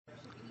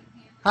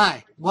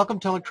Hi, welcome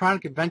to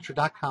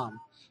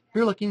electronicadventure.com. If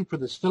you're looking for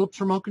this Philips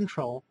remote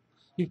control,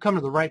 you've come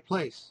to the right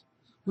place.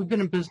 We've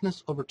been in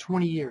business over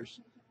 20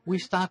 years. We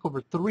stock over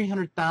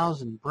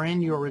 300,000 brand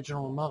new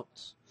original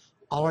remotes.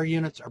 All our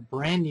units are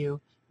brand new,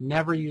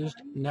 never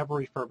used, never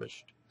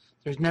refurbished.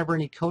 There's never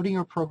any coding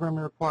or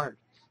programming required.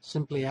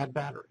 Simply add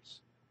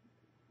batteries.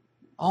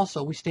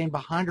 Also, we stand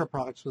behind our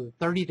products with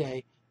a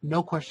 30-day,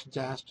 no questions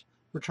asked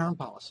return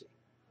policy.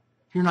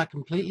 If you're not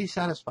completely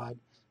satisfied,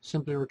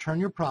 simply return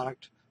your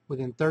product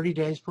within 30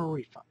 days for a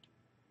refund.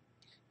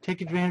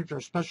 Take advantage of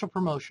our special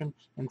promotion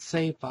and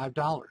save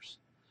 $5.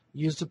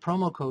 Use the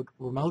promo code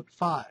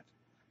REMOTE5.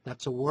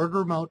 That's a word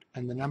remote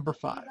and the number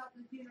 5.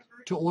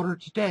 To order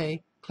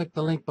today, click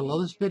the link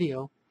below this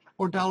video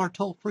or dial our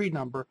toll-free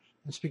number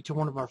and speak to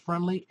one of our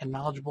friendly and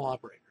knowledgeable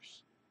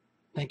operators.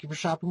 Thank you for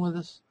shopping with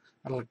us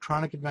at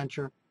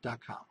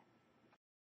electronicadventure.com.